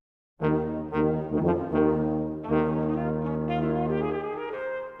Welcome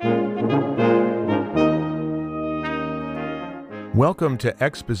to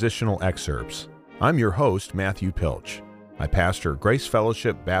Expositional Excerpts. I'm your host, Matthew Pilch. I pastor Grace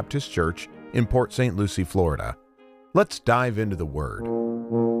Fellowship Baptist Church in Port St. Lucie, Florida. Let's dive into the Word.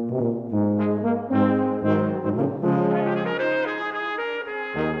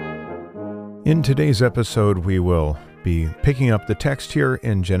 In today's episode, we will be picking up the text here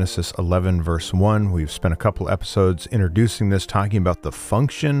in Genesis 11, verse 1. We've spent a couple episodes introducing this, talking about the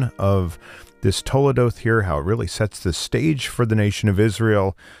function of this Toledoth here, how it really sets the stage for the nation of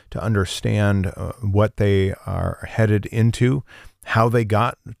Israel to understand what they are headed into, how they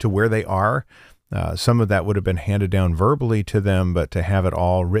got to where they are. Some of that would have been handed down verbally to them, but to have it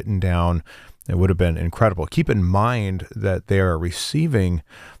all written down, it would have been incredible. Keep in mind that they are receiving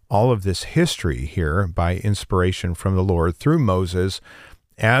all of this history here by inspiration from the Lord through Moses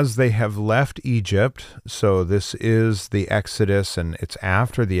as they have left Egypt. So this is the Exodus, and it's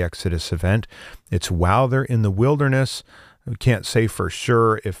after the Exodus event. It's while they're in the wilderness. We can't say for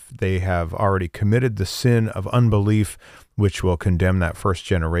sure if they have already committed the sin of unbelief, which will condemn that first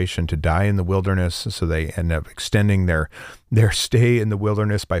generation to die in the wilderness. So they end up extending their stay in the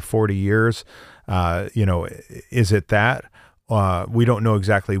wilderness by 40 years. Is it that? We don't know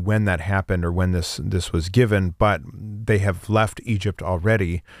exactly when that happened or when this was given, but they have left Egypt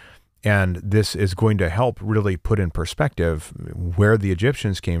already, and this is going to help really put in perspective where the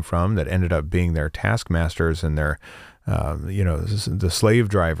Egyptians came from that ended up being their taskmasters and their, the slave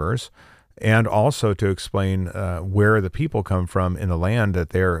drivers, and also to explain where the people come from in the land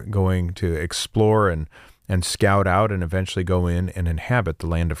that they're going to explore and scout out and eventually go in and inhabit the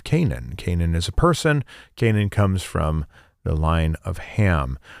land of Canaan. Canaan is a person. Canaan comes from the line of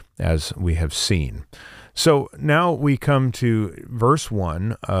Ham, as we have seen. So now we come to verse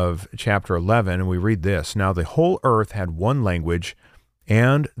 1 of chapter 11, and we read this. Now the whole earth had one language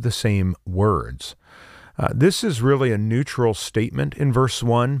and the same words. This is really a neutral statement in verse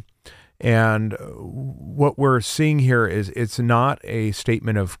 1, and what we're seeing here is it's not a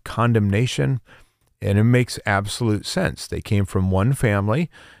statement of condemnation, and it makes absolute sense. They came from one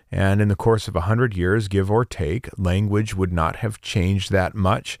family, and in the course of 100 years, give or take, language would not have changed that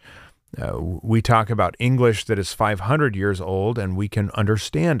much. We talk about English that is 500 years old, and we can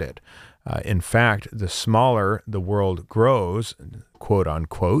understand it. In fact, the smaller the world grows, quote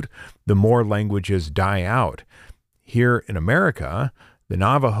unquote, the more languages die out. Here in America, the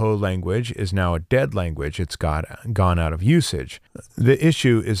Navajo language is now a dead language. It's gone out of usage. The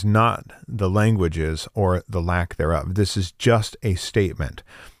issue is not the languages or the lack thereof. This is just a statement.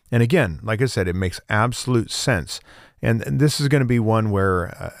 And again, like I said, it makes absolute sense. And this is going to be one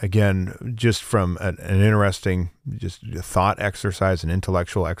where, again, just from an interesting just thought exercise, an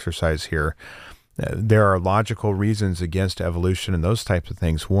intellectual exercise here, there are logical reasons against evolution and those types of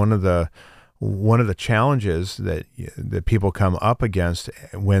things. One of the challenges that people come up against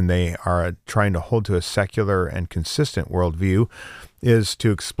when they are trying to hold to a secular and consistent worldview is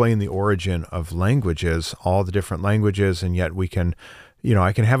to explain the origin of languages, all the different languages, and yet we can,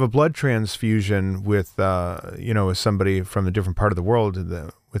 I can have a blood transfusion with somebody from a different part of the world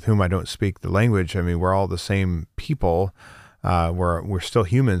with whom I don't speak the language. I mean, we're all the same people. We're still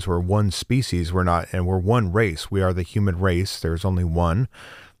humans. We're one species. We're one race. We are the human race. There's only one.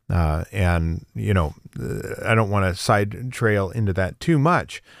 I don't want to side trail into that too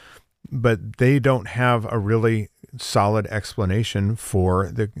much, but they don't have a really solid explanation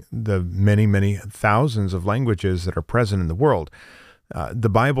for the many, many thousands of languages that are present in the world. The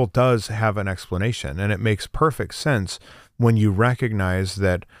Bible does have an explanation, and it makes perfect sense when you recognize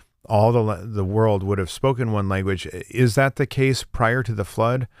that all the world would have spoken one language. Is that the case prior to the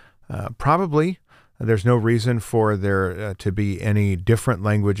flood? Probably. There's no reason for there to be any different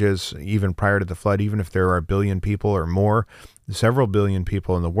languages even prior to the flood, even if there are a billion people or more, several billion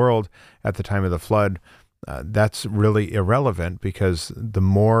people in the world at the time of the flood. That's really irrelevant because the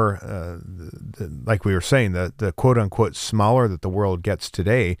more, like we were saying, the quote-unquote smaller that the world gets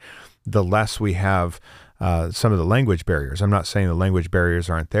today, the less we have some of the language barriers. I'm not saying the language barriers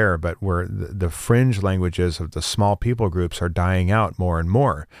aren't there, but where the fringe languages of the small people groups are dying out more and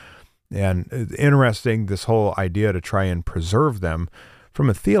more. And it's interesting, this whole idea to try and preserve them. From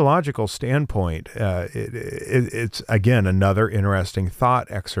a theological standpoint, it's, again, another interesting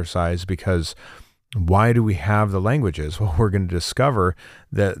thought exercise because why do we have the languages? Well, we're going to discover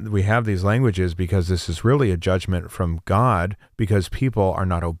that we have these languages because this is really a judgment from God because people are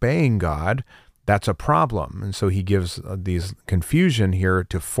not obeying God. That's a problem. And so he gives these confusion here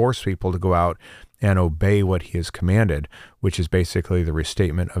to force people to go out and obey what he has commanded, which is basically the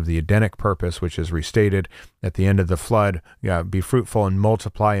restatement of the Edenic purpose, which is restated at the end of the flood. Be fruitful and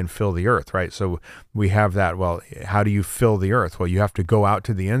multiply and fill the earth, right? So we have that. Well, how do you fill the earth? Well, you have to go out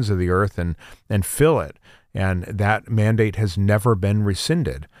to the ends of the earth and fill it. And that mandate has never been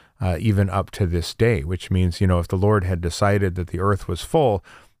rescinded, even up to this day, which means, if the Lord had decided that the earth was full,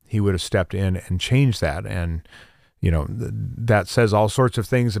 he would have stepped in and changed that. And that says all sorts of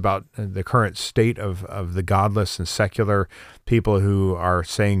things about the current state of the godless and secular people who are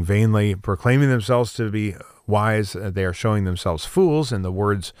saying vainly, proclaiming themselves to be wise. They are showing themselves fools in the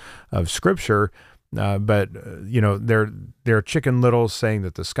words of Scripture. But they're chicken littles saying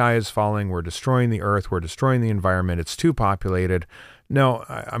that the sky is falling, we're destroying the earth, we're destroying the environment, it's too populated. No,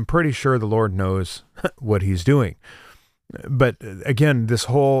 I'm pretty sure the Lord knows what he's doing. But again, this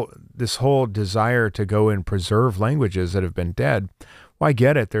whole desire to go and preserve languages that have been dead, well, I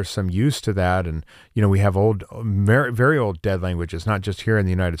get it. There's some use to that. And, we have old, very, very old dead languages, not just here in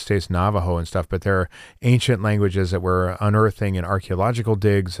the United States, Navajo and stuff, but there are ancient languages that we're unearthing in archaeological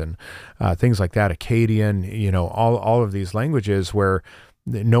digs and things like that, Akkadian, all of these languages where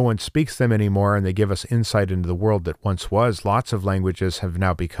no one speaks them anymore, and they give us insight into the world that once was. Lots of languages have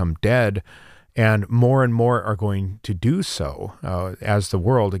now become dead, and more are going to do so. As the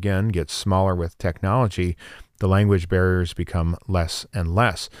world, again, gets smaller with technology, the language barriers become less and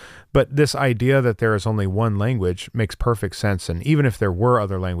less. But this idea that there is only one language makes perfect sense. And even if there were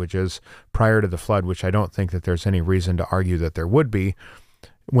other languages prior to the flood, which I don't think that there's any reason to argue that there would be,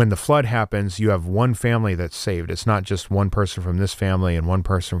 when the flood happens, you have one family that's saved. It's not just one person from this family and one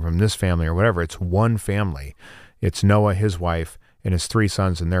person from this family or whatever. It's one family. It's Noah, his wife, and his 3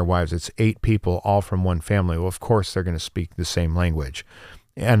 sons and their wives. It's 8 people, all from one family. Well, of course, they're going to speak the same language.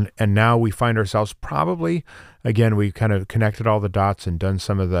 And now we find ourselves probably, again, we kind of connected all the dots and done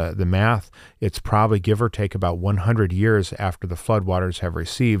some of the math. It's probably, give or take, about 100 years after the floodwaters have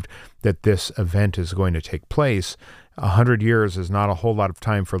received that this event is going to take place. 100 years is not a whole lot of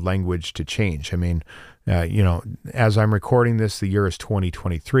time for language to change. I mean, as I'm recording this, the year is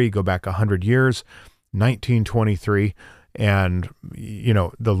 2023. Go back 100 years, 1923. And,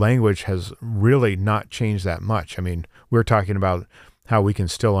 the language has really not changed that much. I mean, we're talking about how we can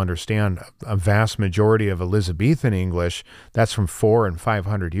still understand a vast majority of Elizabethan English. That's from 400 and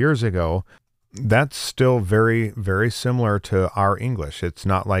 500 years ago. That's still very, very similar to our English. It's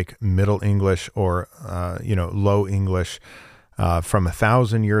not like Middle English or, Low English from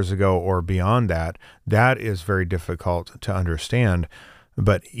 1,000 years ago or beyond that. That is very difficult to understand.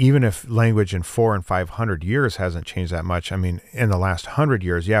 But even if language in 400 and 500 years hasn't changed that much, I mean, in the last 100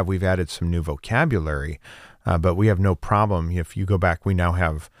 years, yeah, we've added some new vocabulary, but we have no problem. If you go back, we now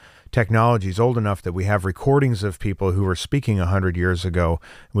have technologies old enough that we have recordings of people who were speaking 100 years ago.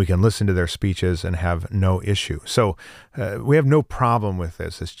 We can listen to their speeches and have no issue. So we have no problem with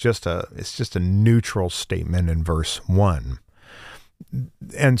this. It's just a neutral statement in verse 1.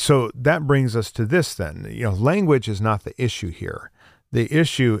 And so that brings us to this then. Language is not the issue here. The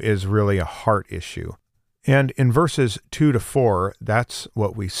issue is really a heart issue. And in verses 2 to 4, that's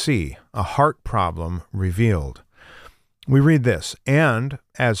what we see, a heart problem revealed. We read this, "And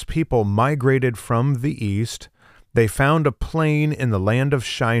as people migrated from the east, they found a plain in the land of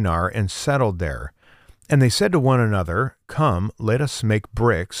Shinar and settled there. And they said to one another, 'Come, let us make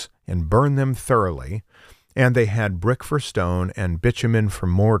bricks and burn them thoroughly.' And they had brick for stone and bitumen for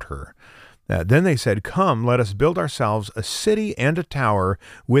mortar. Then they said, 'Come, let us build ourselves a city and a tower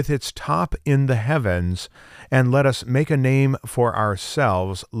with its top in the heavens, and let us make a name for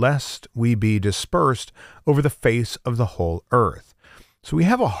ourselves, lest we be dispersed over the face of the whole earth.'" So we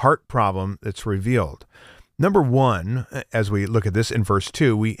have a heart problem that's revealed. Number one, as we look at this in verse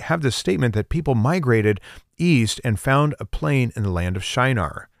 2, we have this statement that people migrated east and found a plain in the land of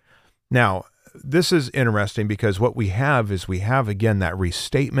Shinar. Now, this is interesting because what we have again, that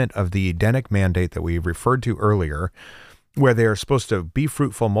restatement of the Edenic mandate that we referred to earlier, where they are supposed to be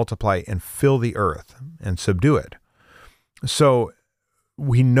fruitful, multiply, and fill the earth and subdue it. So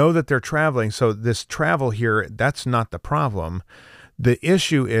we know that they're traveling. So this travel here, that's not the problem. The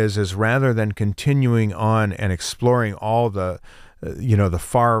issue is rather than continuing on and exploring all the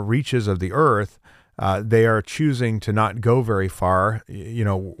far reaches of the earth, they are choosing to not go very far.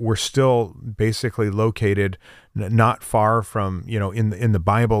 We're still basically located not far from, in the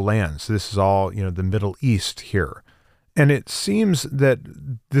Bible lands. This is all, the Middle East here. And it seems that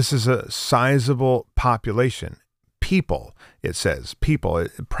this is a sizable population. People, it says, people,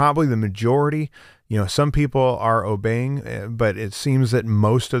 probably the majority. Some people are obeying, but it seems that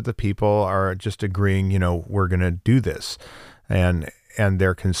most of the people are just agreeing, we're going to do this. And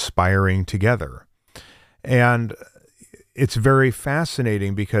they're conspiring together. And it's very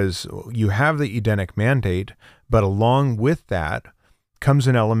fascinating because you have the Edenic mandate, but along with that comes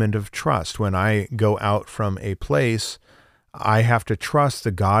an element of trust. When I go out from a place, I have to trust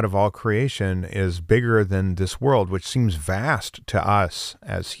the God of all creation is bigger than this world, which seems vast to us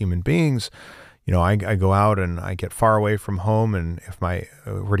as human beings. I go out and I get far away from home, and if I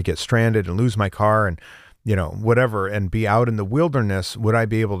were to get stranded and lose my car and, whatever, and be out in the wilderness, would I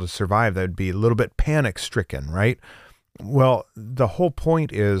be able to survive? That would be a little bit panic-stricken, right? Well, the whole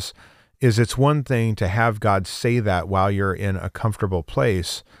point is it's one thing to have God say that while you're in a comfortable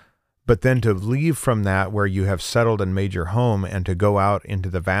place, but then to leave from that where you have settled and made your home and to go out into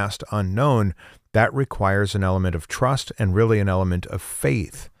the vast unknown, that requires an element of trust and really an element of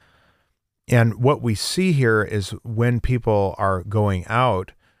faith. And what we see here is when people are going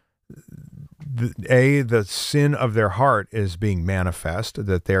out, the sin of their heart is being manifest,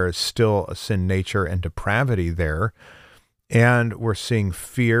 that there is still a sin nature and depravity there. And we're seeing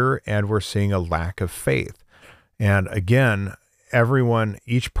fear, and we're seeing a lack of faith. And again,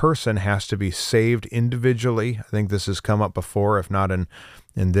 each person has to be saved individually. I think this has come up before, if not in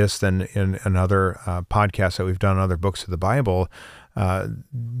this, then in another podcast that we've done, other books of the Bible.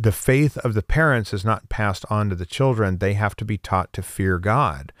 The faith of the parents is not passed on to the children. They have to be taught to fear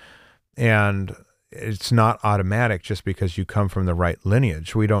God. And it's not automatic just because you come from the right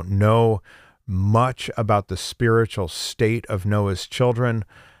lineage. We don't know much about the spiritual state of Noah's children.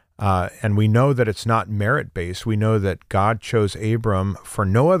 And we know that it's not merit-based. We know that God chose Abram for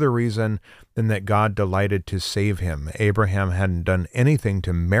no other reason than that God delighted to save him. Abraham hadn't done anything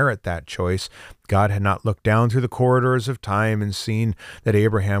to merit that choice. God had not looked down through the corridors of time and seen that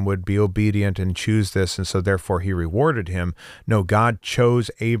Abraham would be obedient and choose this, and so therefore he rewarded him. No, God chose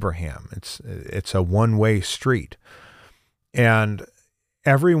Abraham. It's a one-way street. And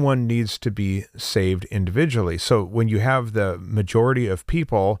everyone needs to be saved individually. So when you have the majority of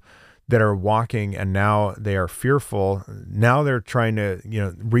people that are walking and now they are fearful, now they're trying to,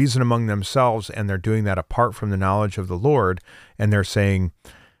 reason among themselves, and they're doing that apart from the knowledge of the Lord, and they're saying,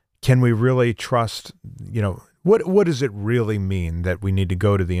 can we really trust, what does it really mean that we need to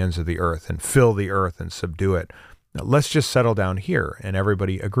go to the ends of the earth and fill the earth and subdue it? Now, let's just settle down here, and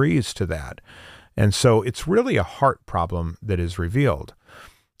everybody agrees to that. And so it's really a heart problem that is revealed.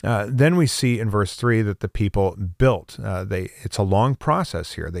 Then we see in verse 3 that the people built. It's a long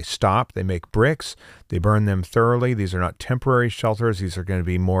process here. They stop, they make bricks, they burn them thoroughly. These are not temporary shelters. These are going to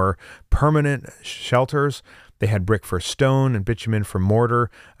be more permanent shelters. They had brick for stone and bitumen for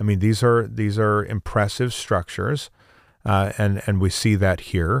mortar. I mean, these are impressive structures, and we see that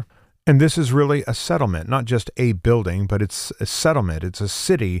here. And this is really a settlement, not just a building, but it's a settlement. It's a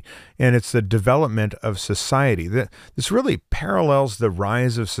city, and it's the development of society. This really parallels the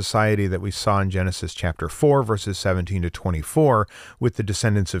rise of society that we saw in Genesis chapter 4, verses 17 to 24, with the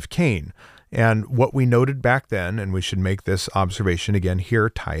descendants of Cain. And what we noted back then, and we should make this observation again here,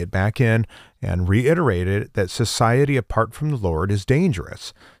 tie it back in, and reiterate it, that society apart from the Lord is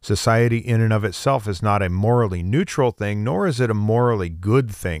dangerous. Society in and of itself is not a morally neutral thing, nor is it a morally good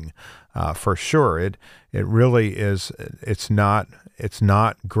thing. For sure, it really is. It's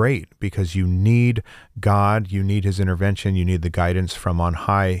not great, because you need God, you need His intervention, you need the guidance from on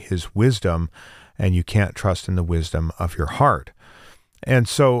high, His wisdom, and you can't trust in the wisdom of your heart. And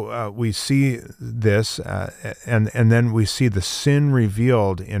so we see this, and then we see the sin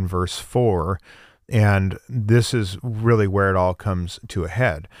revealed in verse 4, and this is really where it all comes to a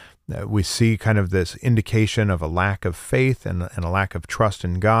head. We see kind of this indication of a lack of faith and a lack of trust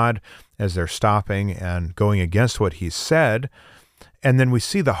in God as they're stopping and going against what He said. And then we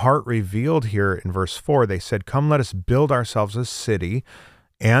see the heart revealed here in verse 4. They said, "Come, let us build ourselves a city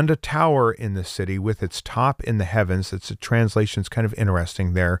and a tower in the city with its top in the heavens." It's a translation's kind of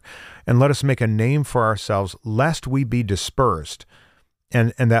interesting there. "And let us make a name for ourselves, lest we be dispersed."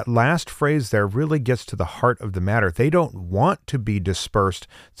 And that last phrase there really gets to the heart of the matter. They don't want to be dispersed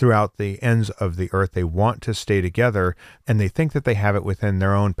throughout the ends of the earth. They want to stay together, and they think that they have it within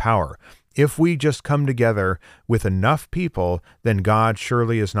their own power. If we just come together with enough people, then God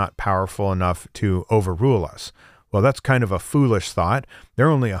surely is not powerful enough to overrule us. Well, that's kind of a foolish thought. They're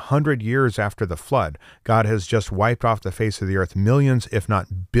only 100 years after the flood. God has just wiped off the face of the earth millions, if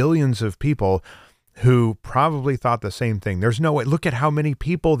not billions of people who probably thought the same thing. There's no way. Look at how many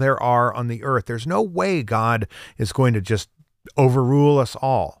people there are on the earth. There's no way God is going to just overrule us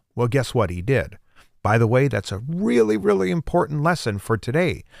all. Well, guess what? He did. By the way, that's a really, really important lesson for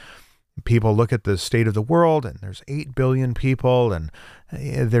today. People look at the state of the world, and there's 8 billion people, and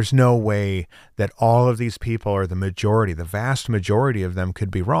there's no way that all of these people, or the majority, the vast majority of them,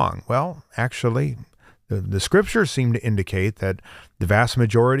 could be wrong. Well, actually, The scriptures seem to indicate that the vast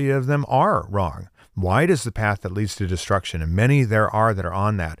majority of them are wrong. Wide is the path that leads to destruction, and many there are that are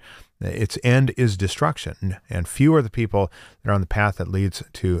on that. Its end is destruction, and few are the people that are on the path that leads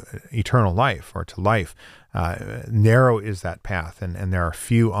to eternal life or to life. Narrow is that path, and there are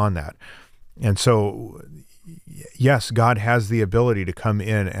few on that. And so, yes, God has the ability to come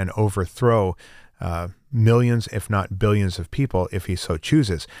in and overthrow millions, if not billions of people, if he so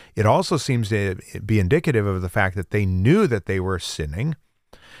chooses. It also seems to be indicative of the fact that they knew that they were sinning,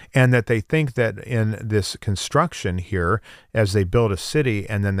 and that they think that in this construction here, as they build a city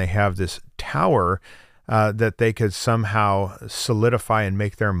and then they have this tower, that they could somehow solidify and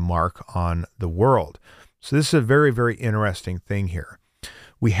make their mark on the world. So this is a very, very interesting thing here.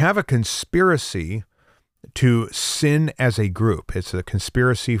 We have a conspiracy to sin as a group. It's a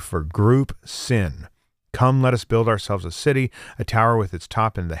conspiracy for group sin. Come, let us build ourselves a city, a tower with its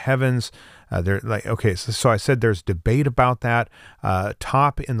top in the heavens. So I said there's debate about that.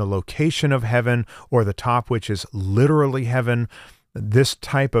 Top in the location of heaven, or the top which is literally heaven. This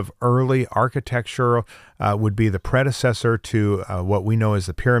type of early architecture would be the predecessor to what we know as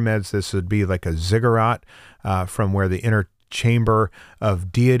the pyramids. This would be like a ziggurat from where the inner chamber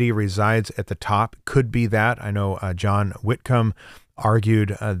of deity resides at the top. Could be that. I know John Whitcomb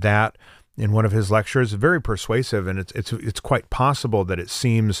argued that in one of his lectures. Very persuasive, and it's quite possible that it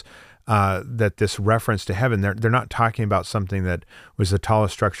seems that this reference to heaven, they're not talking about something that was the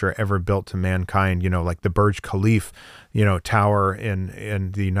tallest structure ever built to mankind, like the Burj Khalifa, tower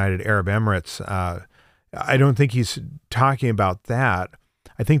in the United Arab Emirates. I don't think he's talking about that.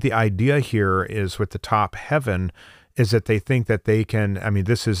 I think the idea here is with the top heaven is that they think that they can,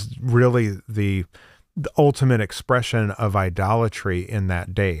 this is really the ultimate expression of idolatry in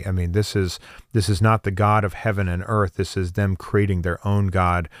that day. This is not the God of heaven and earth. This is them creating their own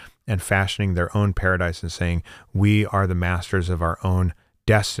God and fashioning their own paradise and saying, we are the masters of our own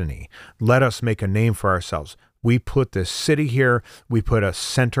destiny. Let us make a name for ourselves. We put this city here. We put a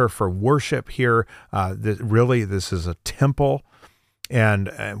center for worship here. This is a temple,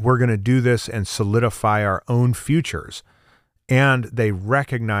 and we're going to do this and solidify our own futures. And they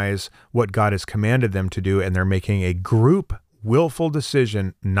recognize what God has commanded them to do, and they're making a group willful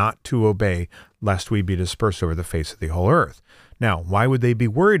decision not to obey, lest we be dispersed over the face of the whole earth. Now, why would they be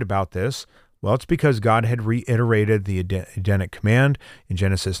worried about this? Well, it's because God had reiterated the Edenic command in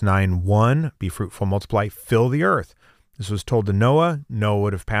Genesis 9:1, be fruitful, multiply, fill the earth. This was told to Noah. Noah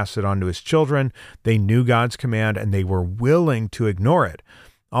would have passed it on to his children. They knew God's command, and they were willing to ignore it.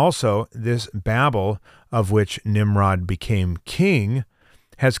 Also, this Babel, of which Nimrod became king,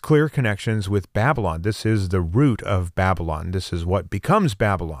 has clear connections with Babylon. This is the root of Babylon. This is what becomes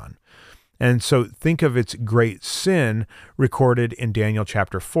Babylon. And so think of its great sin recorded in Daniel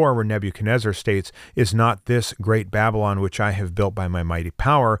chapter 4, where Nebuchadnezzar states, is not this great Babylon which I have built by my mighty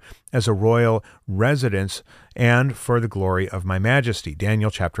power as a royal residence and for the glory of my majesty?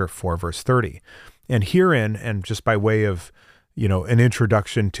 Daniel chapter 4, verse 30. And herein, and just by way of an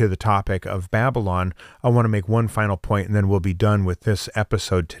introduction to the topic of Babylon, I want to make one final point, and then we'll be done with this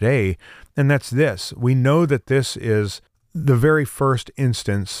episode today. And that's this. We know that this is the very first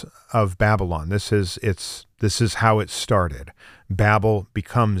instance of Babylon. This is how it started. Babel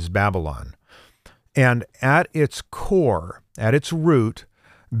becomes Babylon. And at its core, at its root,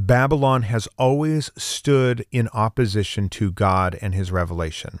 Babylon has always stood in opposition to God and his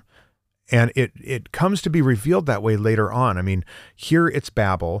revelation. And it comes to be revealed that way later on. Here it's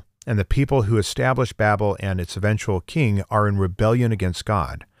Babel, and the people who established Babel and its eventual king are in rebellion against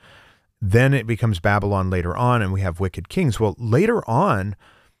God. Then it becomes Babylon later on, and we have wicked kings. Well, later on,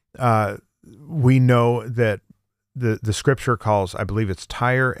 we know that the scripture calls, I believe it's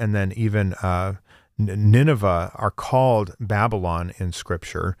Tyre, and then even Nineveh are called Babylon in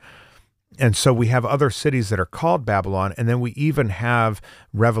scripture. And so we have other cities that are called Babylon, and then we even have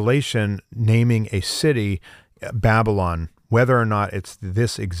Revelation naming a city Babylon. Whether or not it's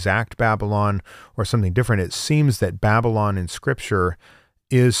this exact Babylon or something different, it seems that Babylon in Scripture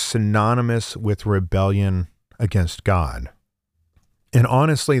is synonymous with rebellion against God. And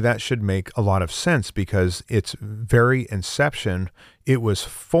honestly, that should make a lot of sense, because its very inception, it was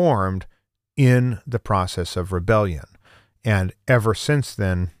formed in the process of rebellion. And ever since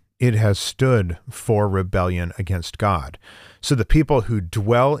then, it has stood for rebellion against God. So the people who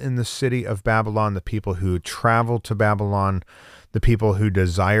dwell in the city of Babylon, the people who travel to Babylon, the people who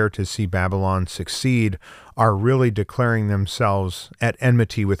desire to see Babylon succeed, are really declaring themselves at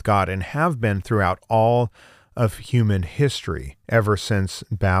enmity with God, and have been throughout all of human history ever since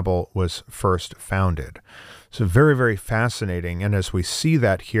Babel was first founded. So very, very fascinating. And as we see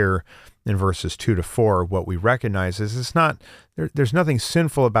that here in verses 2 to 4, what we recognize is there's nothing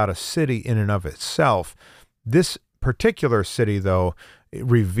sinful about a city in and of itself. This particular city, though, it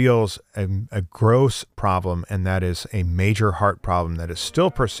reveals a gross problem, and that is a major heart problem that is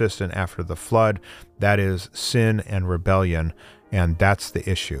still persistent after the flood. That is sin and rebellion, and that's the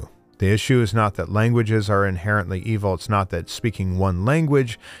issue. The issue is not that languages are inherently evil. It's not that speaking one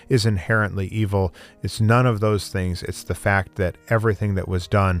language is inherently evil. It's none of those things. It's the fact that everything that was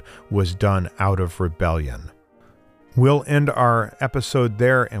done out of rebellion. We'll end our episode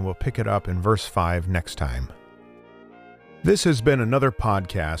there, and we'll pick it up in verse 5 next time. This has been another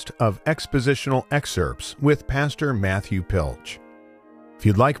podcast of Expositional Excerpts with Pastor Matthew Pilch. If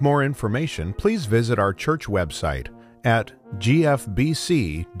you'd like more information, please visit our church website at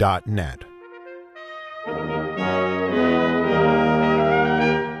gfbc.net.